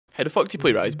How the fuck do you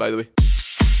play Rise, by the way?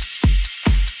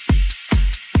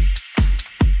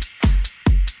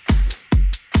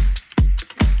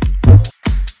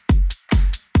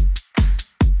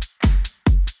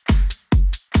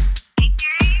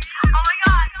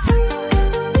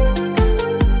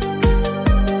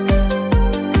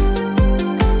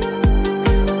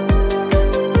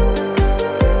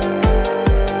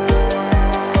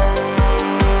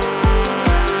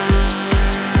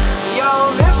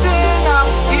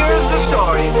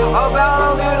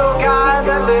 About a little guy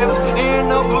that lives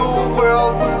in a blue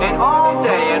world, and all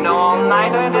day and all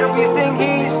night, and everything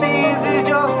he sees is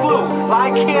just blue.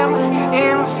 Like him,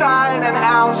 inside and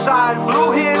outside.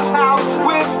 Blue his house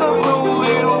with a blue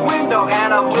little window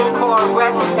and a blue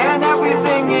Corvette, and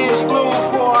everything is blue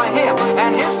for him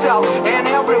and himself and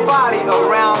everybody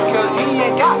around, cause he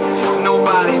ain't got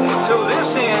nobody to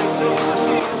listen to.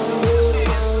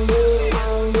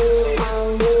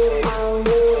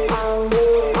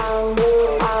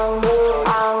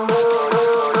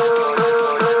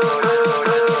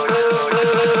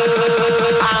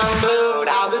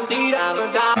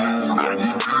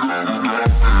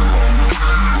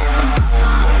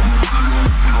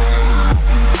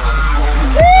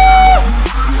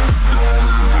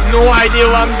 No idea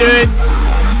what I'm doing.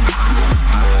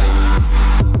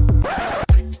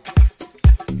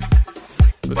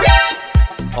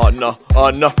 Oh no, oh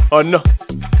no, oh no.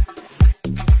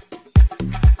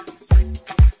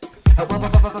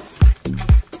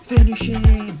 Finish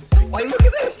him. Why, look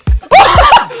at this.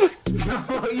 No,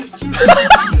 he's Jesus.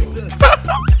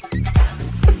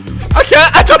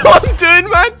 I don't know what I'm doing,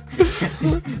 man.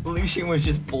 Lucian was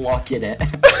just blocking it.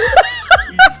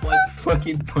 He's just like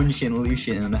fucking punching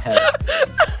Lucian in the head.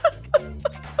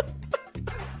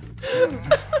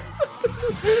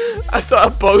 I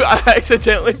thought I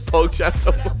accidentally bug jacked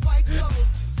almost.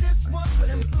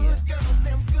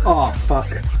 Oh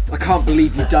fuck. I can't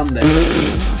believe you've done this.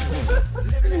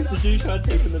 Did you try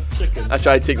taking the chicken? I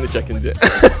tried taking the chickens, yeah.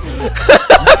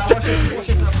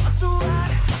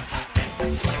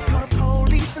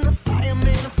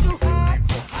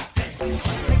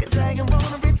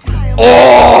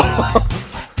 Oh!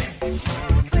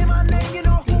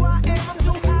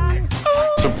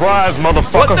 Surprise,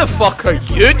 motherfucker! What the fuck are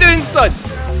you doing, son?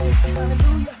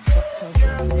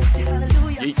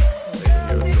 Yeet.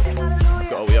 Here, let's go. Let's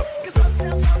go all the way up. Let's go.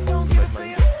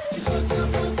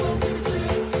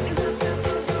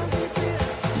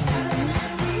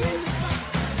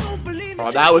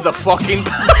 Oh, that was a fucking...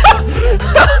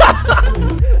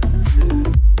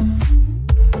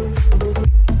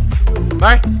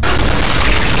 Mary!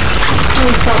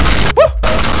 Woo!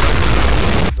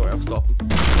 Don't worry, I'll stop him.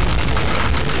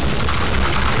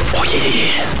 Oh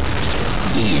yeah!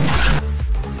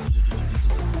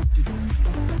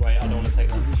 Wait, I don't want to take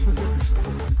that.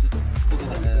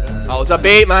 Oh, it was a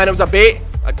bait, man, it was a bait!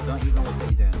 Don't even know what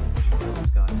you're doing.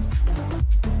 This guy.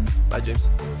 Bye, James.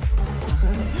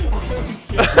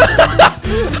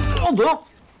 Hold up!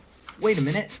 Wait a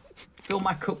minute. Fill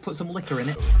my cup, put some liquor in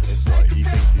it. It's like he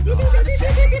thinks he's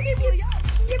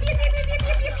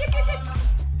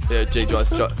Yeah, Jay, do you want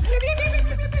to shot?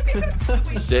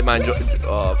 Jay, man,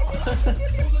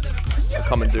 I'm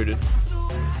coming through, dude.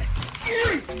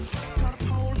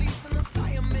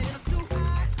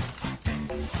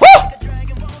 Woo!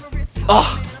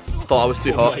 Oh, thought I was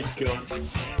too hot. Oh my god.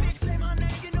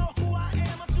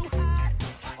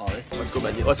 Oh, this Let's go,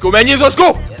 menu. Let's go, menus. Let's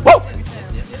go. Woo!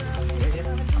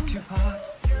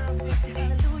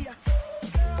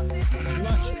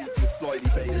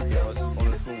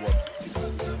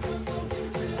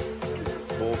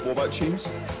 What about tunes?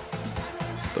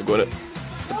 Don't go in it.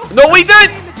 No, we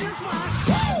did!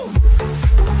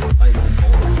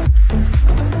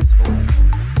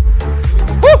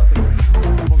 Woo!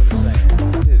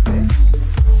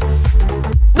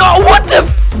 No, what the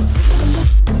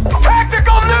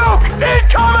Tactical nuke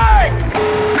incoming!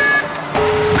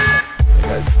 Hey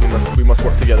guys, we must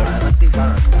work together. Let's see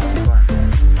Baron.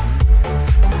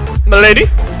 My lady.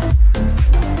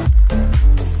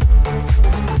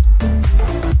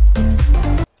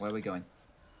 Where are we going?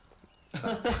 I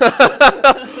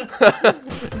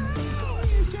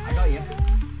got you.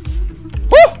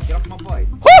 Woo! Get off my boy.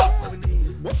 Woo!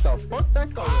 What the fuck? That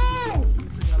guy.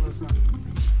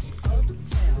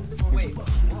 Wait.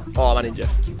 Oh, I'm a ninja.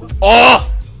 Oh!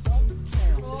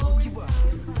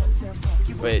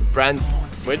 Wait, Brand.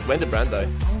 When did Brand die?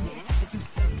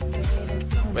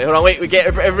 Wait, hold on. Wait, we get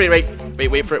everybody right.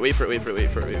 Wait for it.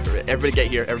 Everybody get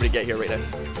here. Everybody get here right now.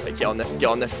 Like, get on this. Get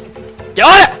on this. Get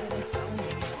on it!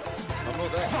 I'm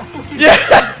not there. Yeah!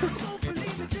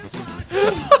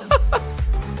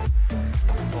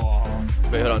 Oh.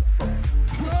 Wait, hold on.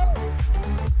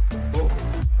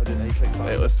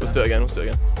 let's do it again. Let's do it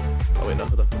again. Oh wait, no,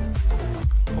 hold on.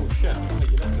 Oh shit,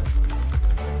 wait, you let go.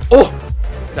 Oh!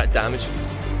 That damage.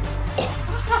 Oh.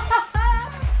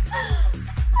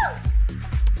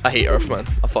 I hate Earth, man.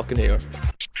 I fucking hate her.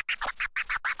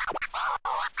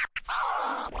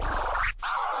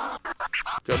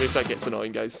 Tell me if that gets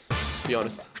annoying, guys. Be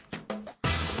honest.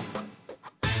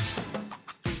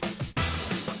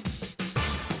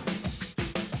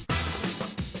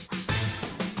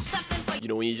 You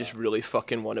know when you just really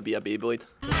fucking want to be a Beyblade?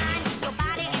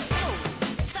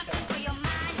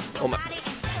 Oh my.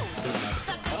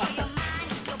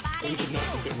 You did not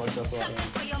look at myself like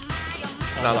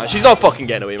that. Nah, man, she's not fucking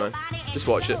getting away, man. Just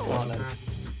watch it. Come on, then.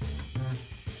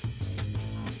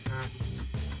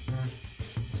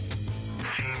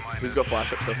 Who's got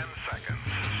flash up, so?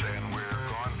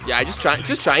 Yeah, just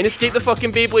try and escape the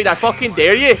fucking Beyblade. I fucking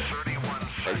dare you.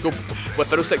 Let's go with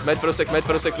fiddle sticks mid, fiddle sticks mid,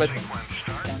 fiddle sticks mid.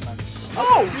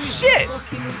 Oh shit!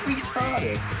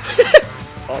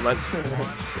 Oh man.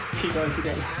 Keep going, keep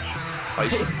going. Oh,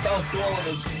 you Bells to all of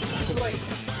us.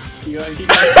 Keep going, keep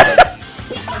going.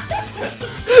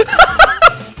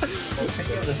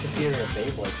 The superior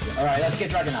Beyblade. Alright, let's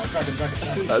get Dragon out.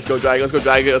 Dragon. let's go drag,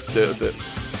 let's do it.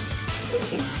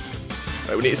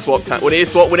 Right, we need to swap we need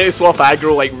to swap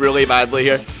aggro like really badly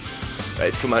here.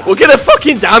 Right, come on. Look at the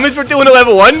fucking damage we're doing at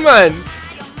level 1, man!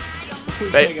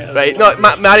 Right, no,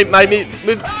 marry me,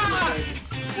 move.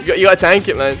 You gotta tank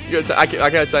it, man. I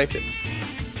gotta tank it.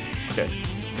 Okay.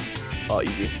 Oh,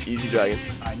 easy dragon.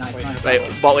 Alright, nice. Right,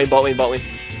 bot lane.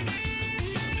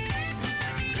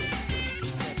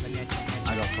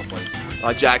 I got top lane.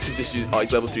 Oh, Jax is just using. Oh,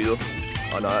 he's level 3 though.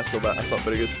 Oh no, that's not bad. That's not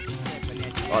very good.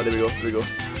 Oh, there we go.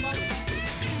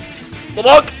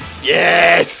 LeBlanc!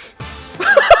 Yes!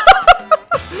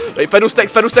 Right, fiddle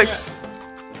sticks.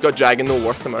 Got dragon, no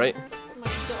worth them, alright?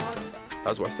 That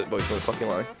was worth it, boys. Don't fucking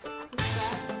lie.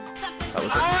 That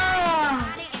was it.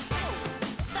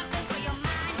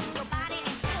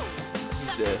 This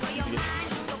is easy.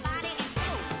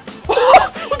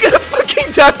 Look at the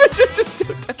fucking damage I just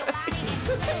did.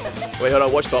 Wait, hold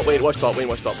on. Watch top lane. You actually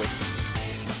want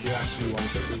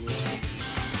to do this.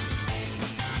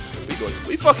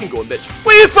 We fucking going, bitch.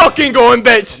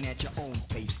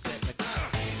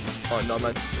 Oh no,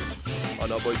 man. Oh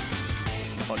no, boys.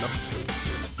 Oh no.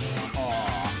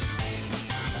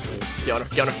 Get on her.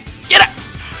 Get it!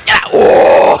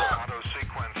 Oh!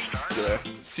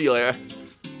 See you later.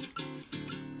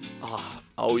 Oh,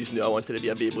 I always knew I wanted to be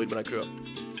a Beyblade when I grew up.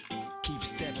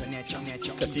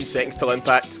 15 seconds till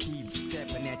impact.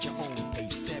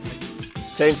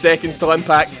 10 seconds till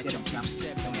impact.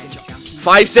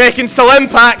 5 seconds till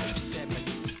impact!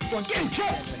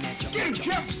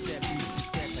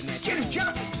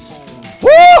 Woo!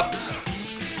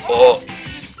 Oh!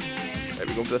 There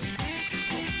we go for this.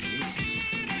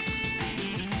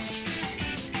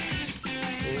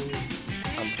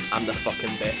 I'm the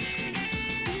fucking best.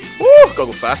 Woo! Gotta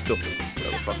go fast though. Gotta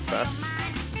go fucking fast.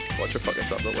 Watch her fuck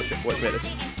us up though. Watch me at this.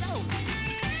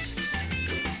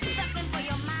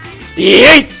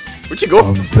 Yay! Where'd you go?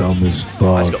 I'm dumb as I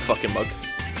fuck. just got fucking mugged.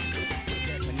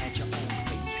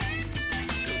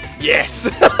 Yes!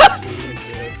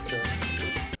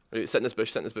 Wait, sit in this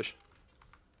bush.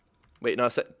 Wait, no,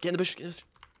 get in the bush.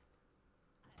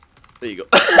 There you go.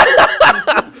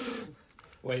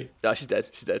 Wait. No, she's dead.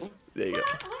 There you go.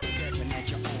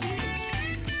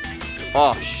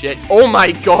 Oh shit. Oh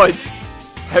my god.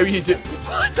 How you do?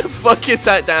 What the fuck is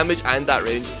that damage and that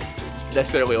range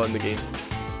this early on in the game?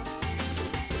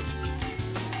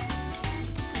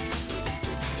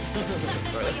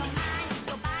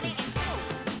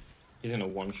 He's gonna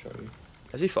one-shot you.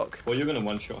 Is he fuck? Well, you're gonna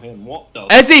one-shot him. What the?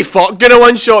 Is he fuck gonna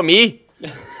one-shot me?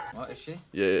 What is she?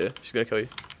 Yeah, she's gonna kill you.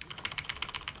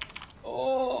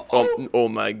 Oh. Oh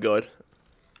my god.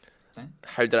 Okay.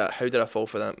 How did I fall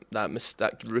for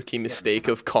that rookie mistake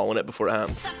of calling it before it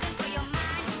happened?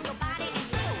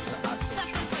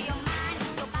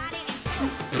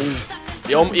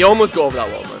 He almost got over that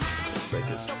wall, man. It's like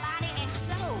it's...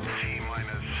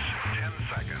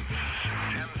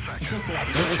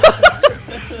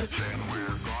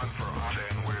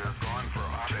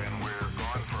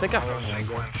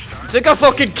 think I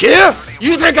fucking care?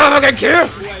 You think I fucking care?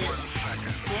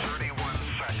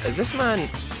 Is this man?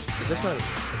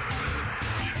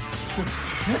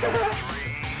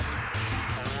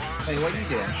 Hey, what are you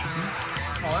doing?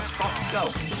 Oh, let's fucking go.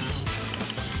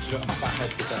 You don't have that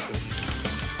head to that.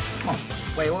 Come on.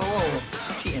 Wait, whoa.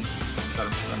 Cheating. Got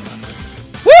him.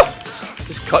 Woo!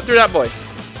 Just cut through that boy.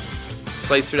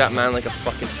 Slice through that man like a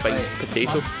fucking fine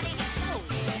potato.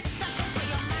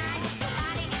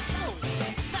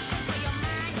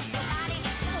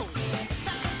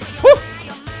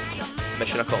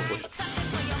 Mission accomplished.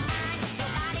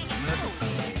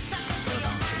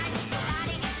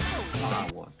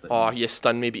 Oh, you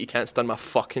stunned me, but you can't stun my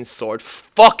fucking sword.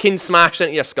 Fucking smash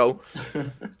into your skull.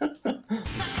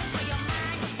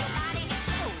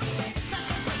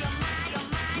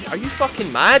 Are you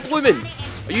fucking mad, woman?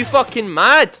 Are you fucking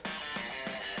mad?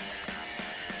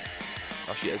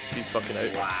 Oh, she is. She's fucking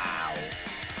out. Wow.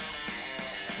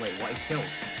 Wait, what? He killed.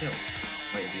 He killed.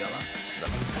 Wait, have you got that? No.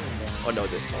 Oh no,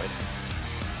 dude. Fine.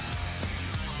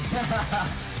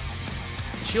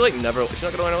 She like never. She's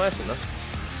not gonna learn a lesson, though.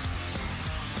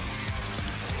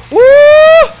 Woo!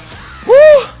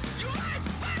 Woo!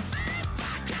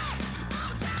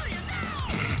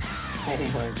 Oh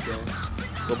my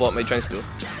god. Go block me, try and steal.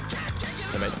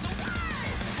 Never mind.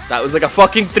 That was like a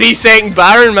fucking 3-second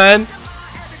Baron, man.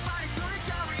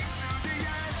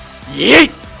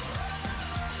 Yeet!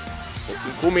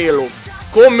 Come here, love.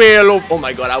 Come here, love. Oh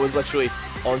my god, I was literally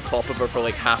on top of her for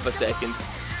like half a second.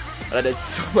 And I did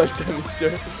so much damage to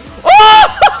her.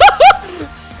 Oh!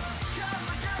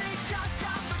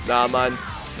 Nah, man.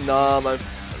 Nah, man. I'm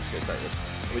just gonna tank this.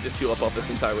 Let me just heal up off this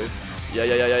entire wave.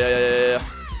 Yeah.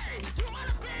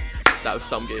 That was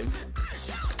some game.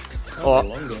 That was a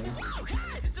long game.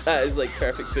 That is like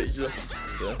perfect footage though.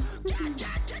 So.